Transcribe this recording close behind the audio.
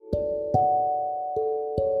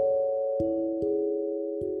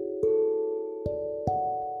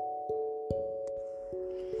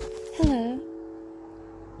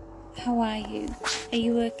are you? Are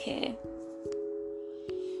you okay?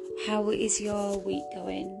 How is your week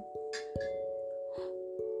going?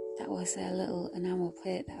 That was a little enamel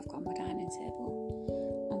plate that I've got on my dining table.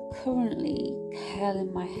 I'm currently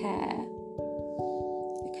curling my hair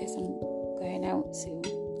because I'm going out soon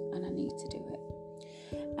and I need to do it.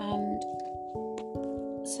 And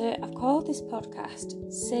so I've called this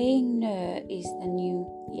podcast Saying No is the New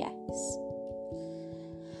Yes.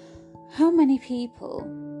 How many people,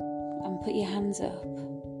 and put your hands up,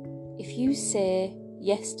 if you say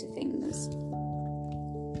yes to things,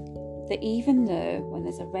 that even though when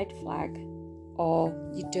there's a red flag or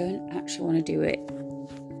you don't actually want to do it,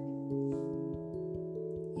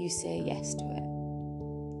 you say yes to it.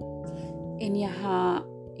 In your heart,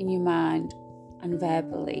 in your mind, and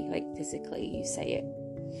verbally, like physically, you say it.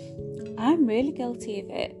 I'm really guilty of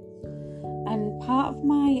it. And part of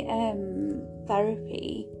my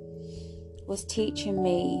therapy was teaching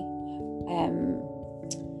me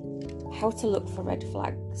how to look for red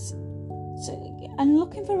flags. And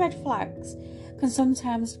looking for red flags can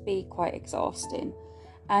sometimes be quite exhausting.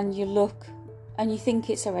 And you look and you think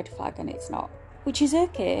it's a red flag and it's not. Which is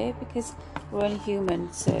okay because we're only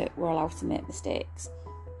human, so we're allowed to make mistakes.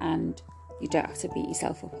 And you don't have to beat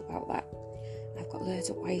yourself up about that. I've got loads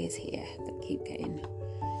of wires here that keep getting...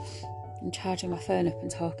 I'm charging my phone up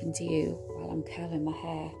and talking to you while I'm curling my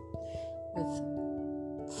hair with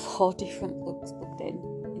 4 different plugs plugged in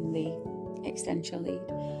the extension lead.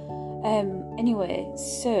 Anyway,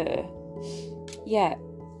 so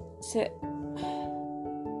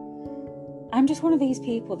I'm just one of these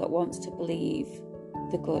people that wants to believe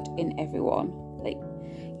the good in everyone. Like,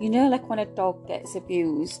 you know, like when a dog gets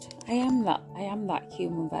abused, I am that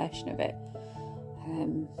human version of it.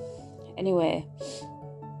 Anyway,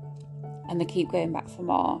 and they keep going back for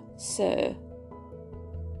more. So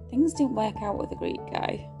things didn't work out with the Greek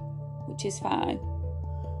guy, which is fine.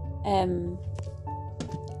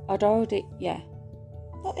 I'd already,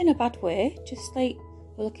 not in a bad way, just like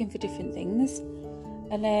we're looking for different things.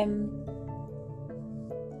 And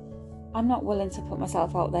I'm not willing to put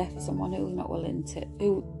myself out there for someone who's not willing to,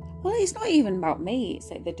 well, it's not even about me.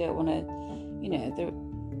 It's like they don't want to,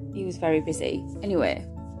 he was very busy. Anyway,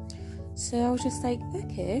 so I was just like,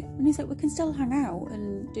 okay. And he's like, we can still hang out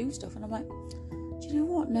and do stuff. And I'm like, do you know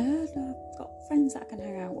what? No, I've got friends that I can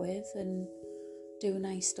hang out with and do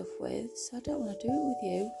nice stuff with, so I don't want to do it with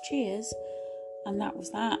you. Cheers. And that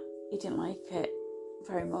was that. He didn't like it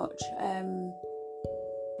very much.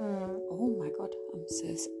 Oh my god, I'm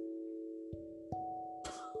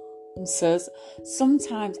so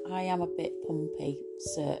sometimes I am a bit pumpy,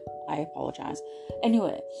 so I apologise.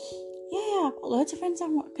 Anyway, I've got loads of friends I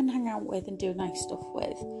can hang out with and do nice stuff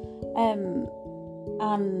with.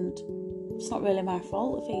 And it's not really my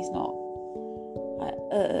fault if he's not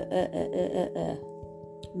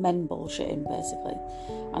men bullshitting, basically,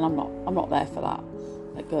 and I'm not there for that.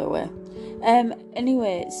 Like, go away.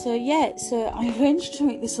 Anyway, so I arranged to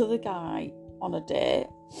meet this other guy on a date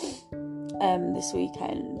this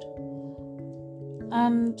weekend,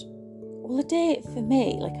 and well, a date for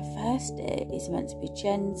me, like a first date, is meant to be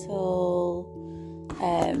gentle.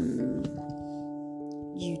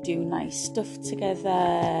 You do nice stuff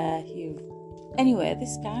together. Anyway,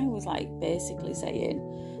 this guy was like basically saying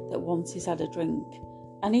that once he's had a drink,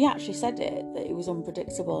 and he actually said it, that he was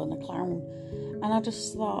unpredictable and a clown. And I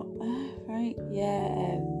just thought, right,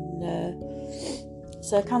 no.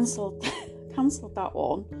 So I cancelled that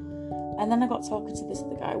one. And then I got talking to this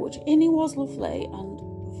other guy, and he was lovely and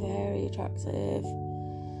very attractive.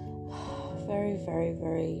 Very, very,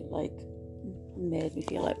 very, like, made me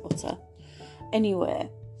feel like butter. Anyway,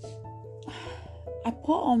 I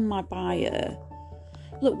put on my bio,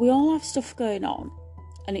 look, we all have stuff going on,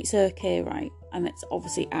 and it's okay, right? And it's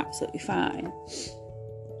obviously absolutely fine.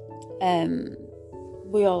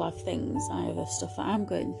 We all have things. I have stuff that I'm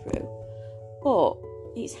going through. But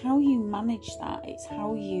it's how you manage that. It's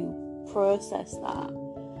how you process that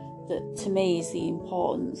to me is the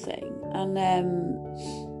important thing. And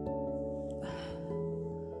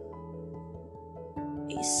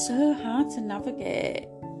it's so hard to navigate.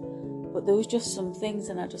 But there was just some things,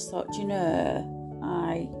 and I just thought,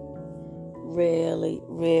 I really,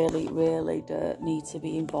 really, really don't need to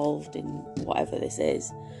be involved in whatever this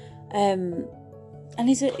is. And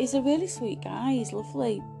he's a really sweet guy. He's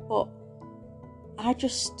lovely, but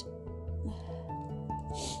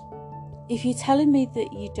if you're telling me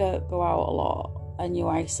that you don't go out a lot and you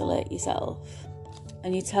isolate yourself,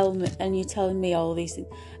 and you're telling me all these things,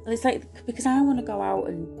 and it's like, because I want to go out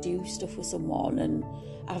and do stuff with someone and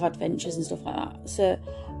have adventures and stuff like that. So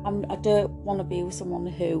I don't want to be with someone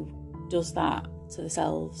who does that to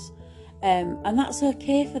themselves. And that's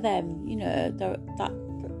okay for them,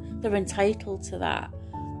 they're entitled to that.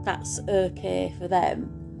 That's okay for them,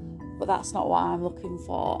 but that's not what I'm looking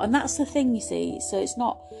for. And that's the thing, you see. So it's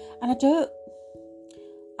not, and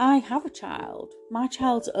I have a child. My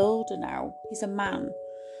child's older now. He's a man.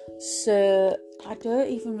 So I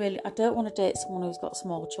don't want to date someone who's got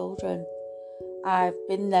small children. I've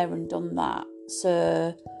been there and done that.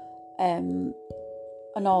 So, and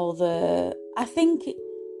all the, I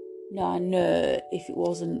know if it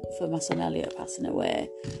wasn't for my son Elliot passing away,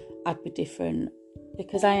 I'd be different,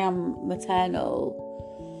 because I am maternal.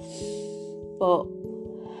 But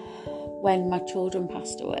when my children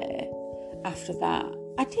passed away, after that,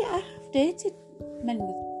 I have dated men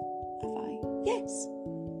with, have I? Yes.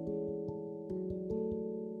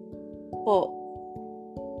 But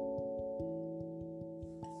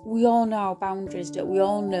we all know our boundaries, don't we?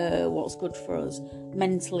 All know what's good for us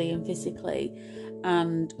mentally and physically.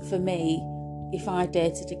 And for me, if I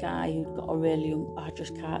dated a guy who'd got a really young, I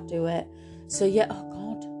just can't do it. So yeah, oh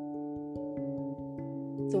God.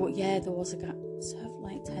 There was a guy. So I've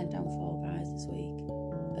like turned down 4 guys this week.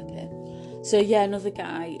 Okay. So yeah, another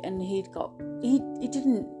guy, and he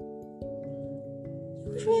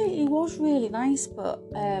was really nice, but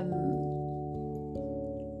I'm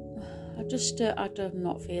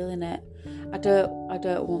not feeling it. I don't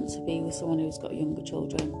want to be with someone who's got younger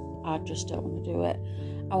children. I just don't want to do it.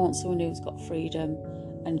 I want someone who's got freedom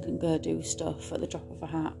and can go do stuff at the drop of a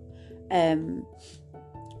hat. And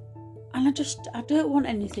I don't want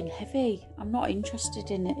anything heavy. I'm not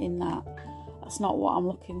interested in that. That's not what I'm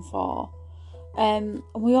looking for. And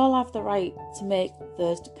we all have the right to make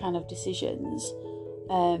those kind of decisions,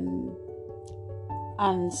 and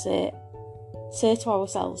say to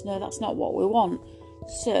ourselves, no, that's not what we want.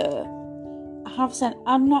 So I have said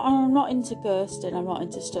I'm not into ghosting. I'm not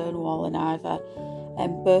into stonewalling either.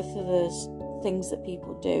 And both of those things that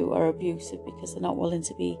people do are abusive, because they're not willing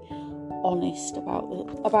to be honest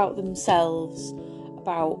about themselves,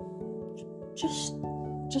 about just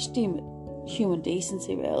human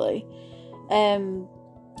decency, really.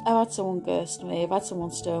 I've had someone ghost me. I've had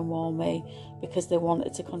someone stonewall me because they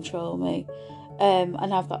wanted to control me, and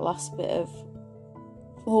have that last bit of,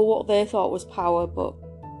 well, what they thought was power, but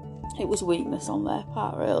it was weakness on their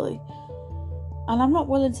part, really. And I'm not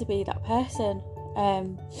willing to be that person.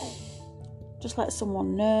 Just let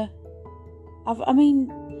someone know.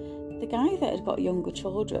 The guy that had got younger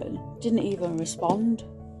children didn't even respond.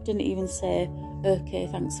 Didn't even say, okay,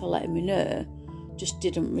 thanks for letting me know. Just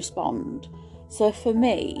didn't respond. So for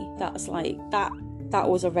me, that's like that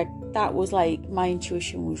was like my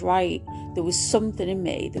intuition was right. There was something in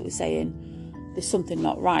me that was saying there's something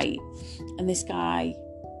not right. And this guy,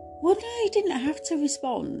 well, no, he didn't have to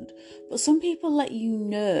respond. But some people let you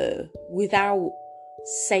know without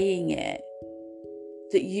saying it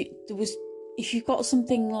that if you've got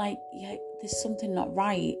something like, yeah, there's something not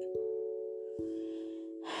right,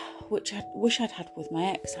 which I wish I'd had with my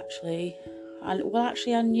ex, actually. I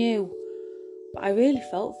knew, but I really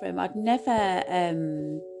felt for him. I'd never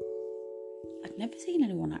seen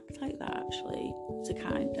anyone act like that, actually, to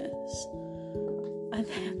kindness. And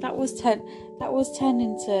that was turned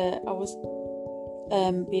into, I was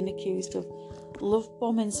being accused of love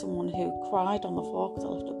bombing someone who cried on the floor because I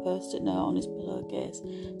left a post-it note on his pillowcase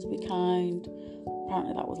to be kind.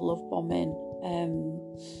 Apparently that was love bombing,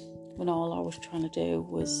 when all I was trying to do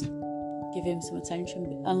was give him some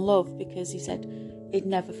attention and love, because he said he'd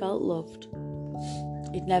never felt loved.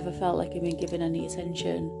 He'd never felt like he'd been given any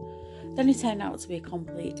attention. Then he turned out to be a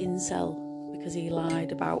complete incel because he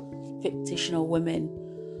lied about fictional women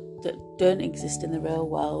that don't exist in the real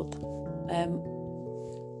world,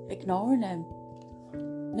 ignoring him.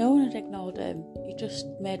 No one had ignored him. He just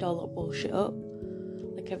made all that bullshit up,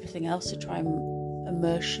 like everything else, to try and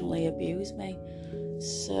emotionally abuse me.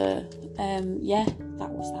 So, yeah, that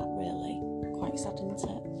was that, really. Quite sad, isn't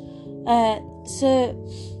it? So,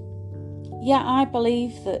 yeah, I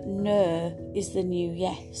believe that no is the new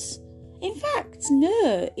yes. In fact,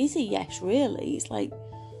 no is a yes, really. It's like,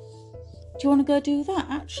 do you want to go do that?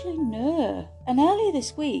 Actually, no. And earlier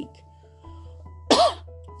this week,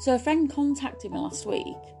 so a friend contacted me last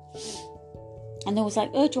week, and they was like,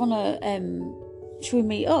 oh, do you want to, should we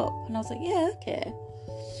meet up? And I was like, yeah, okay.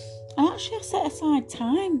 And actually I set aside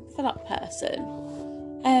time for that person,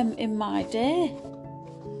 in my day.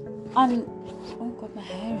 And, oh God, my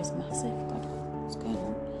hair is massive. God, what's going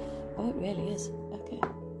on? Oh, it really is. Okay.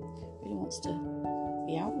 Really wants to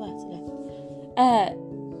be out there today.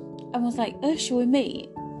 And was like, oh, shall we meet?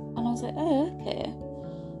 And I was like, oh, okay.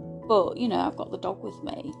 But, I've got the dog with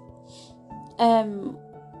me.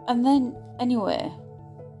 And then, anyway,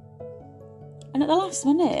 And at the last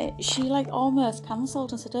minute, she like almost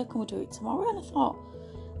cancelled and said, oh, can we do it tomorrow? And I thought,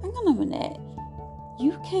 hang on a minute,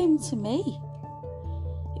 you came to me.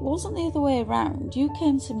 It wasn't the other way around. You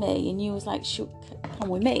came to me and you was like, can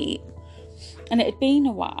we meet? And it had been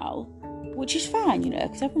a while, which is fine,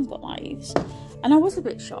 because everyone's got lives. And I was a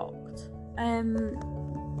bit shocked. And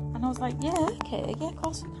I was like, yeah, okay, yeah, of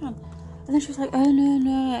course we can. And then she was like, oh,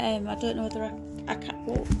 no, I don't know whether I can.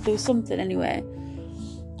 Well, there was something anyway.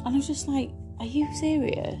 And I was just like, are you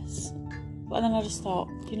serious? But then I just thought,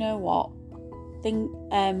 you know what?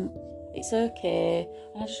 It's okay.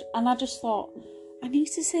 And I just thought, I need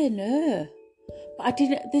to say no. But I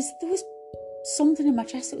didn't. There was something in my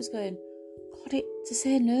chest that was going, God, to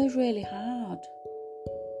say no is really hard.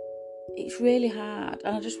 It's really hard.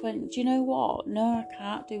 And I just went, do you know what? No, I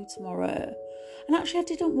can't do tomorrow. And actually, I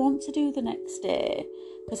didn't want to do the next day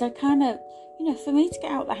because I kind of, for me to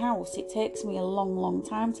get out of the house, it takes me a long, long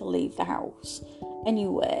time to leave the house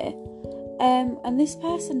anyway. And this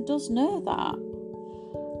person does know that.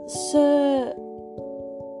 So,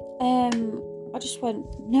 I just went,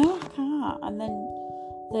 no, I can't. And then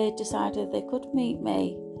they decided they could meet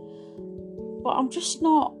me. But I'm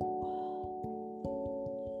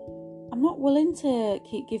not willing to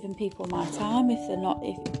keep giving people my time if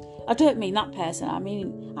I don't mean that person, I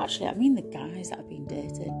mean the guys that I've been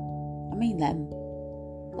dating. I mean them.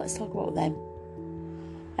 Let's talk about them.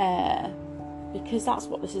 Because that's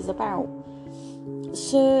what this is about.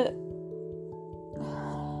 So,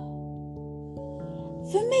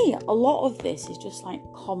 for me, a lot of this is just like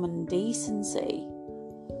common decency.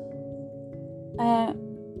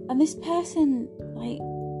 And this person,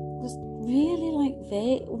 was really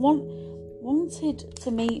they wanted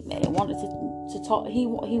to meet me, wanted to talk. He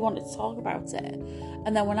wanted to talk about it,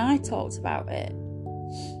 and then when I talked about it,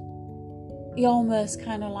 he almost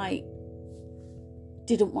kind of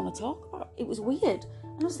didn't want to talk about it. It was weird,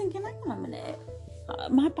 and I was thinking, hang on a minute,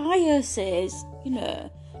 my bio says,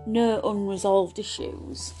 no unresolved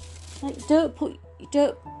issues. You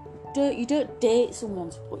don't date someone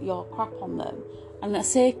to put your crap on them. And I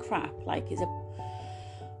say crap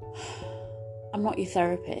I'm not your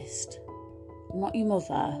therapist. I'm not your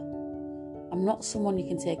mother. I'm not someone you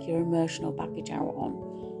can take your emotional baggage out on.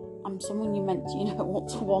 I'm someone you meant to,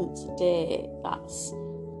 want to date. That's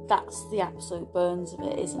the absolute bones of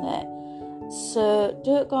it, isn't it? So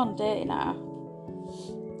don't go on a dating app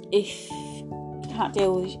if you can't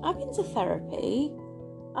deal with it. I've been to therapy.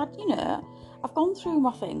 I've gone through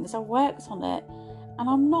my things. I've worked on it. And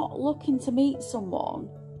I'm not looking to meet someone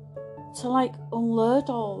to unload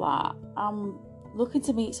all that. I'm looking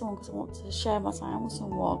to meet someone because I want to share my time with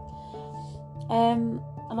someone. And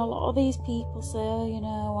a lot of these people say,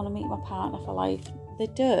 I want to meet my partner for life. They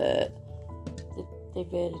don't. They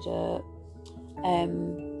really don't.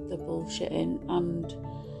 They're bullshitting. And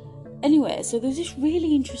anyway, so there's this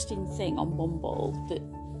really interesting thing on Bumble that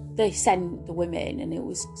they sent the women, and it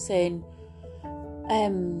was saying,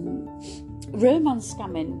 romance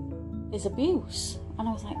scamming is abuse. And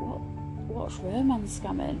I was like, what's romance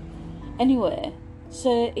scamming? Anyway,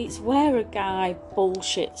 so it's where a guy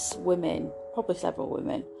bullshits women, probably several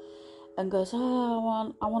women, and goes,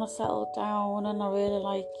 oh, I want to settle down and I really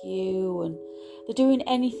like you, and they're doing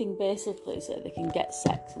anything basically so they can get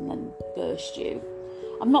sex and then ghost you.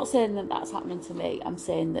 I'm not saying that that's happening to me, I'm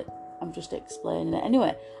saying that I'm just explaining it.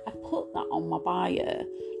 Anyway, I put that on my bio,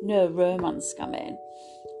 no romance scamming.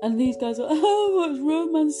 And these guys are, what's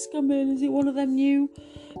romance scamming? Is it one of them new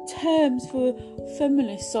terms for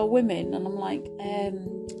feminists or women? And I'm like,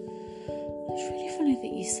 it's really funny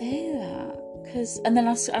that you say that. And then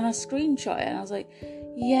I screenshot it and I was like,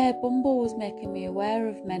 yeah, Bumble was making me aware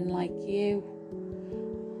of men like you.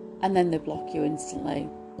 And then they block you instantly.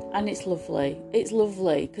 And it's lovely. It's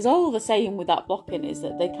lovely. Because all they're saying with that blocking is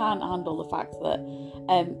that they can't handle the fact that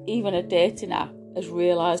even a dating app has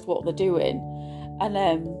realised what they're doing. And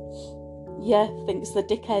thinks they're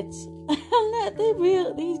dickheads.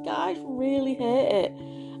 And these guys really hate it.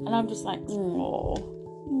 And I'm just like, feel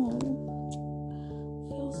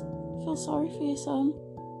sorry for your son.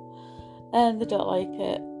 And they don't like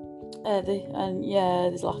it.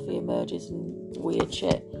 There's laughy emojis and weird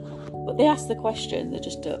shit. But they ask the question, they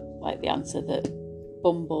just don't like the answer that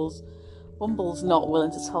Bumble's not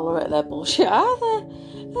willing to tolerate their bullshit either.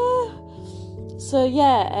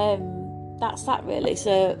 That's that really.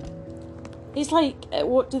 So it's like,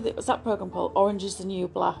 what's that program called? Orange is the New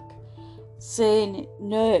Black. Saying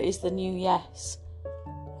no is the new yes.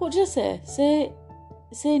 What did I say?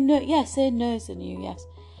 Say no. Yeah, say no is the new yes.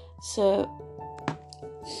 So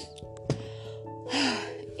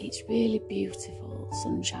it's really beautiful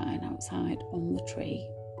sunshine outside on the tree.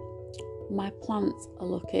 My plants are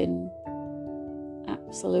looking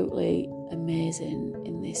absolutely amazing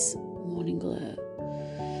in this morning glow.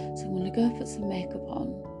 So I'm going to go put some makeup on,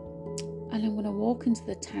 and I'm going to walk into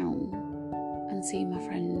the town and see my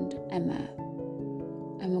friend Emma,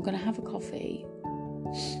 and we're going to have a coffee,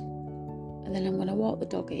 and then I'm going to walk the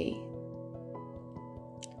doggy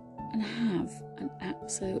and have an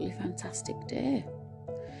absolutely fantastic day.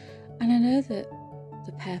 And I know that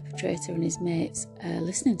the perpetrator and his mates are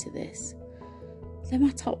listening to this. They're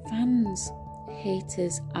my top fans.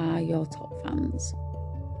 Haters are your top fans.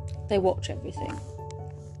 They watch everything,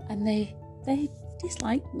 and they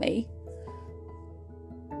dislike me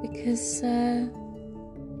because I'm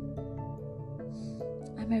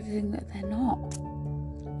everything that they're not,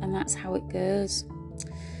 and that's how it goes,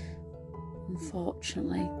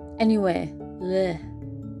 unfortunately. Anyway,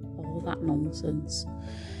 all that nonsense.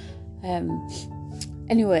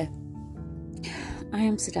 Anyway, I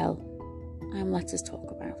am Sidel. I am Let Us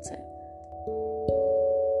Talk About It.